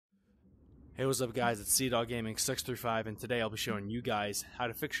Hey, what's up guys, it's CDawg Gaming 635 and today I'll be showing you guys how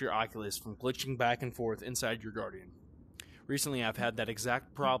to fix your Oculus from glitching back and forth inside your Guardian. Recently I've had that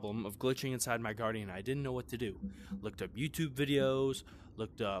exact problem of glitching inside my Guardian. I didn't know what to do. Looked up YouTube videos,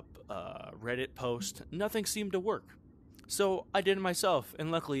 looked up Reddit posts, nothing seemed to work. So I did it myself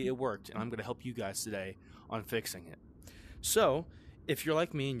and luckily it worked, and I'm going to help you guys today on fixing it. So, if you're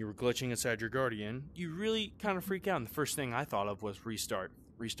like me and you were glitching inside your Guardian, you really kind of freak out, and the first thing I thought of was restart.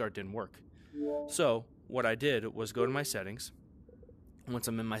 Restart didn't work. So, what I did was go to my settings. Once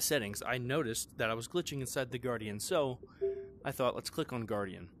I'm in my settings, I noticed that I was glitching inside the Guardian, so I thought, let's click on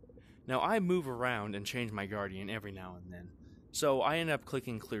Guardian. Now, I move around and change my Guardian every now and then, so I end up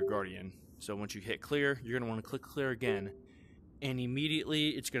clicking Clear Guardian. So once you hit Clear, you're going to want to click Clear again, and immediately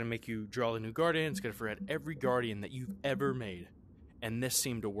it's going to make you draw a new Guardian. It's going to forget every Guardian that you've ever made, and this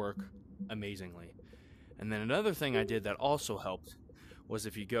seemed to work amazingly. And then another thing I did that also helped was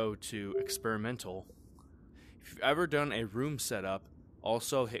if you go to experimental, if you've ever done a room setup,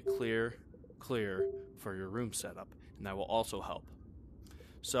 also hit clear for your room setup, and that will also help.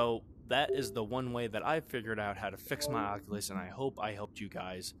 So that is the one way that I've figured out how to fix my Oculus, and I hope I helped you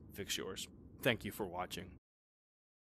guys fix yours. Thank you for watching.